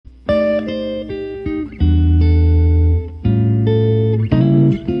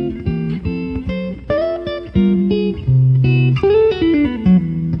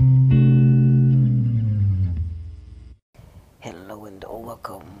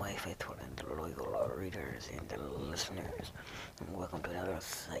my faithful and loyal readers and listeners, and welcome to another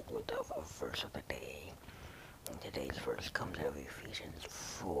segment of a verse of the day. And today's verse comes out of Ephesians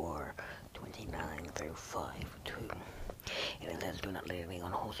 4:29 through 5:2. And it says, "Do not let any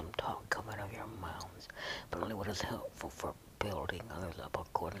unwholesome talk come out of your mouths, but only what is helpful for building others up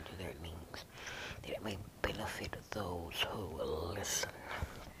according to their needs, that it may benefit those who listen.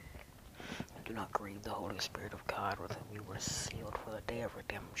 Do not grieve the Holy Spirit of God, with whom you were sealed for the day of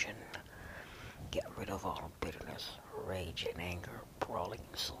redemption. Get rid of all bitterness, rage, and anger, brawling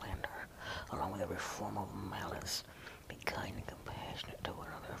and slander, along with every form of malice. Be kind and compassionate to one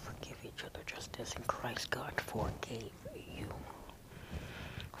another. Forgive each other, just as in Christ God forgave you.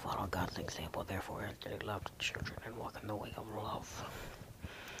 Follow God's example, therefore, as beloved children, and walk in the way of love.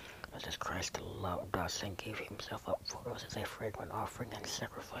 Just as Christ loved us and gave himself up for us as a fragrant offering and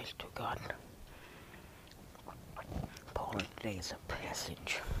sacrifice to God." Paul in today's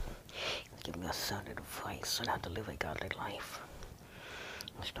passage is giving us sound advice on how to live a godly life.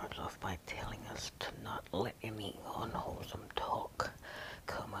 He starts off by telling us to not let any unwholesome talk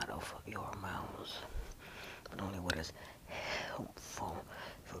come out of your mouths, but only what is helpful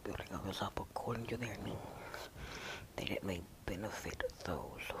for building others up according to their needs, that it may benefit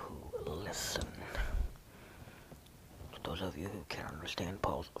those who listen. To those of you who can understand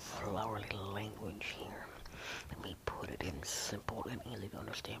Paul's flowery language here, let me put it in simple and easy to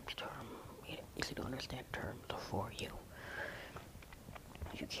understand terms for you.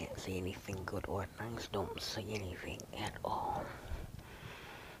 If you can't say anything good or nice, don't say anything at all.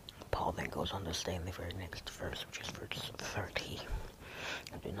 Paul then goes on to say in the very next verse, which is verse 30,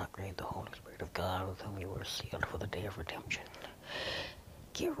 "And do not grieve the Holy Spirit of God, with whom you were sealed for the day of redemption.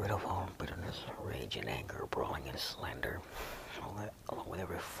 Get rid of all bitterness, rage, and anger, brawling and slander, along with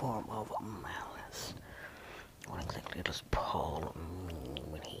every form of malice." What exactly does Paul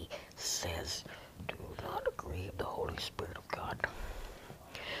mean when he says, "Do not grieve the Holy Spirit of God"?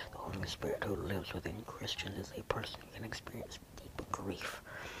 The Holy Spirit who lives within Christians is a person who can experience deep grief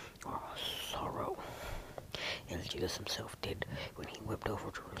or sorrow, as Jesus himself did when he wept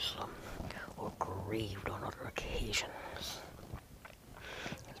over Jerusalem, or grieved on other occasions.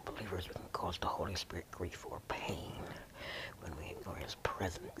 As believers, we can cause the Holy Spirit grief or pain when we ignore his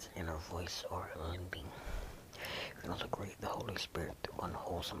presence, inner voice, or leading. We can also grieve the Holy Spirit through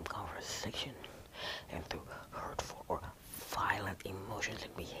unwholesome conversation and through hurtful or violent emotions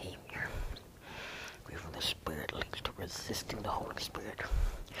and behavior. Grieving the Spirit leads to resisting the Holy Spirit,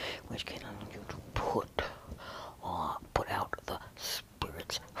 which can allow you to put out the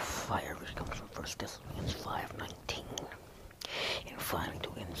Spirit's fire, which comes from 1 Thessalonians 5:19. And finally,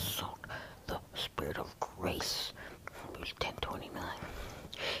 to insult the Spirit of grace, Hebrews 10:29.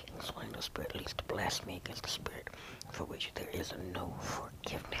 Insulting the Spirit leads to blasphemy against the Spirit, for which there is no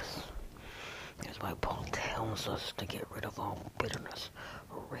forgiveness. That's why Paul tells us to get rid of all bitterness,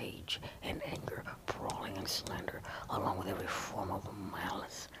 rage, and anger, brawling and slander, along with every form of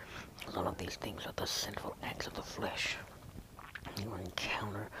malice. All of these things are the sinful acts of the flesh. You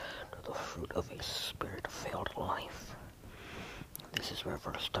encounter the fruit of a Spirit-filled life. This is where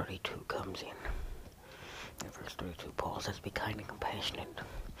verse 32 comes in. In verse 32, Paul says, "Be kind and compassionate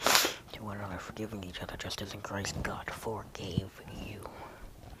to one another, forgiving each other, just as in Christ God forgave you."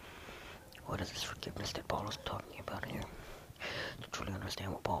 What is this forgiveness that Paul is talking about here? To truly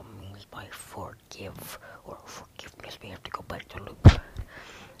understand what Paul means by forgive or forgiveness, we have to go back to Luke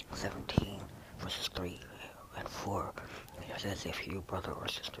 17, verses 3 and 4. It says, if your brother or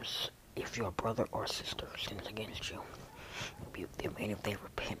sister sins against you, rebuke them, and if they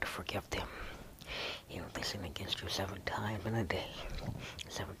repent, forgive them. Even if they sin against you 7 times in a day,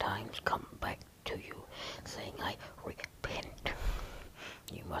 7 times come back to you, saying, "I repent."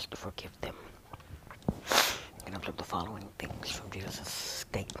 You must forgive them. You can observe the following things from Jesus'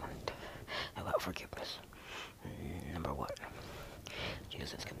 statement about forgiveness. Number 1,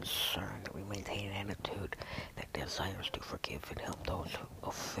 Jesus is concerned that we maintain an attitude that desires to forgive and help those who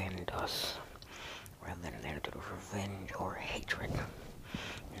offend us, rather than an attitude of revenge or hatred.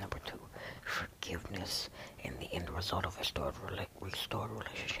 Number 2, forgiveness and the end result of a restored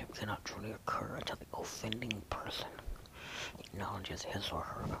relationship cannot truly occur until the offending person acknowledges his or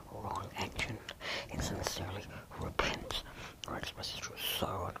her wrong action and sincerely repents or expresses true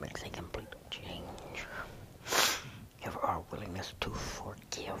sorrow and makes a complete change. However, our willingness to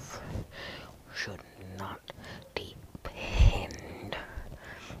forgive should not depend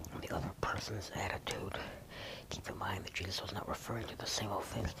on the other person's attitude. Keep in mind that Jesus was not referring to the same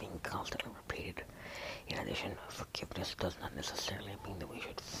offense being constantly repeated. In addition, forgiveness does not necessarily mean that we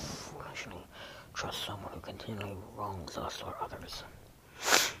should foolishly trust someone who continually wrongs us or others.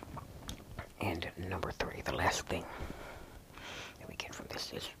 And number 3, the last thing that we get from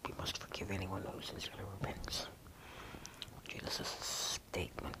this is we must forgive anyone who sincerely repents. Jesus'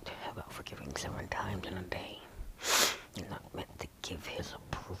 statement about forgiving 7 times in a day is not meant to give his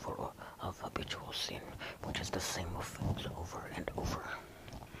approval of habitual sin, which is the same offense over and over.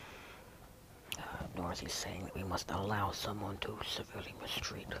 Nor is he saying that we must allow someone to severely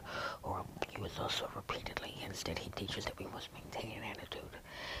mistreat or abuse us repeatedly. Instead, he teaches that we must maintain an attitude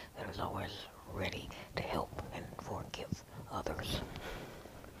that is always ready to help and forgive others.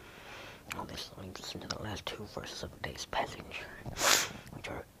 Now, this leads us into the last 2 verses of today's passage, which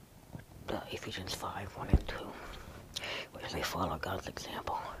are Ephesians 5:1 and 2, which they follow God's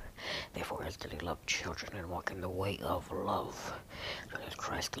example. Therefore, as dearly loved children, and walk in the way of love, just as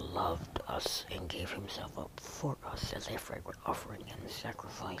Christ loved us and gave himself up for us as a fragrant offering and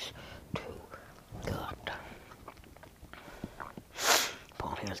sacrifice to God.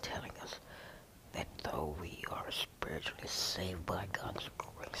 Paul here is telling us that though we are spiritually saved by God's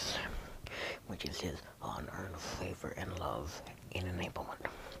grace, which is his unearned favor and love and enablement,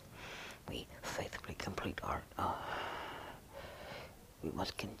 we faithfully complete our we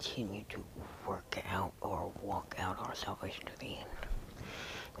must continue to work out or walk out our salvation to the end.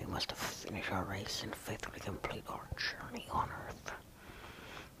 We must finish our race and faithfully complete our journey on earth.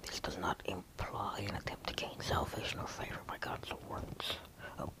 This does not imply an attempt to gain salvation or favor by God's works,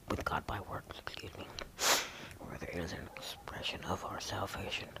 with God by works, Rather, it is an expression of our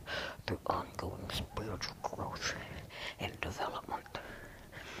salvation through ongoing spiritual growth and development.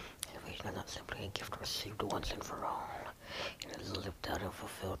 Salvation is not simply a gift received once and for all. It is lived out and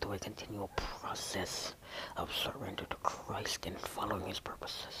fulfilled through a continual process of surrender to Christ and following his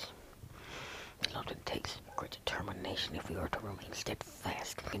purposes. It often takes great determination if we are to remain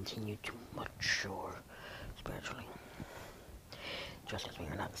steadfast and continue to mature spiritually. Just as we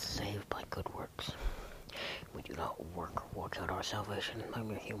are not saved by good works, we do not work or walk out our salvation by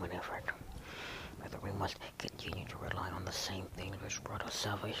mere human effort. Rather, we must continue to rely on the same thing which brought us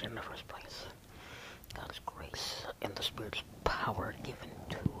salvation in the first place: God's grace and the Spirit's power given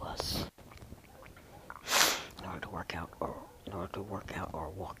to us. In order to work out or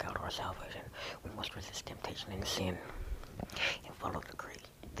walk out our salvation, we must resist temptation and sin and follow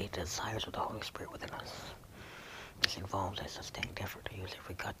the desires of the Holy Spirit within us. This involves a sustained effort to use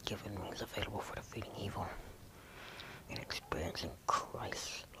every God-given means available for defeating evil and experiencing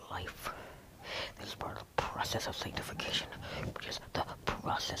Christ's life. This is part of the process of sanctification, which is the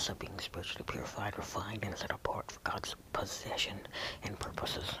process of being spiritually purified, refined, and set apart for God's possession and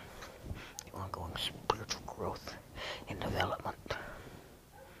purposes. The ongoing spiritual growth and development.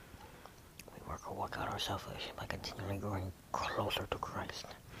 We work or walk out our salvation by continually growing closer to Christ.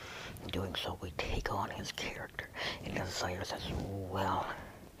 In doing so, we take on his character and desires as well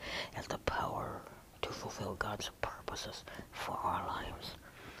as the power to fulfill God's purposes for our lives.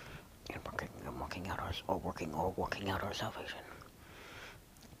 And walking out our salvation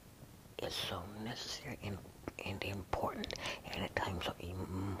is so necessary and important, and at times so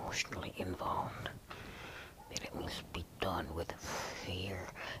emotionally involved, that it must be done with fear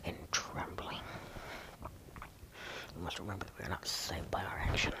and trembling. We must remember that we are not saved by our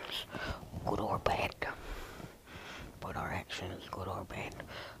actions, good or bad, but our actions, good or bad,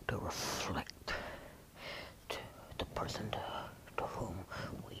 to reflect to the person to whom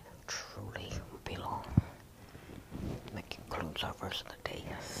we truly belong. That concludes our verse of the day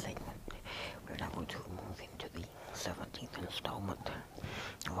segment. We're now going to move into the 17th installment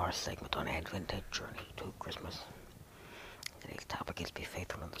of our segment on Advent, a journey to Christmas. Today's topic is be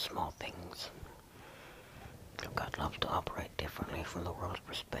faithful in the small things. God loves to operate differently from the world's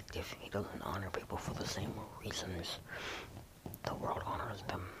perspective. He doesn't honor people for the same reasons the world honors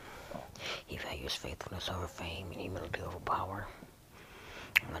them. He values faithfulness over fame and humility over power.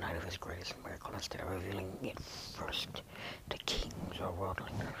 On the night of his greatest miracle, instead of revealing it first to kings or world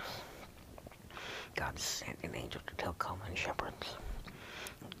leaders, God sent an angel to tell common shepherds.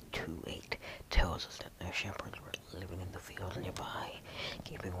 2:8 tells us that the shepherds were living in the fields nearby,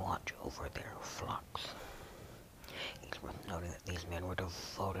 keeping watch over their flocks. It's worth noting that these men were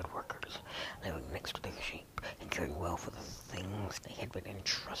devoted workers, living next to their sheep and caring well for the things they had been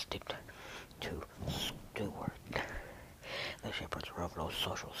entrusted to steward. The shepherds were of low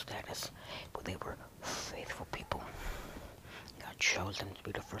social status, but they were faithful people. God chose them to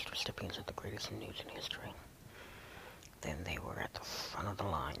be the first recipients of the greatest news in history. Then they were at the front of the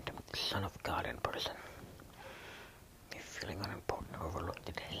line to meet the Son of God in person. If you're feeling unimportant or overlooked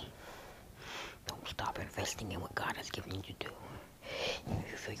today, don't stop investing in what God has given you to do. Even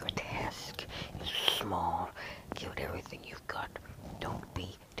if you feel your task is small, give it everything you've got. Don't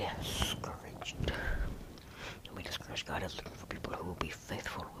be discouraged. God is looking for people who will be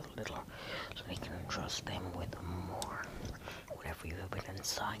faithful with little, so He can trust them with more. Whatever you have been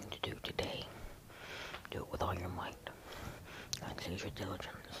assigned to do today, do it with all your might. God sees your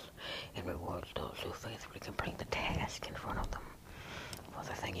diligence and rewards those who faithfully complete the task in front of them.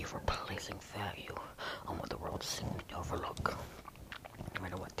 Father, thank you for placing value on what the world seems to overlook. No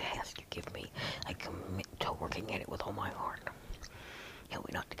matter what task you give me, I commit to working at it with all my heart. Help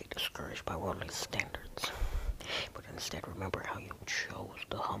me not to get discouraged by worldly standards, but instead remember how you chose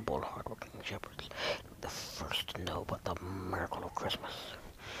the humble, hardworking shepherds, the first to know about the miracle of Christmas.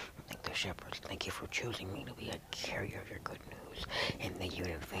 Thank the shepherds. Thank you for choosing me to be a carrier of your good news, and thank you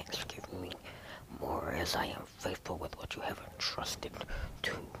in advance for giving me more as I am faithful with what you have entrusted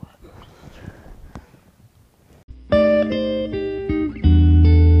to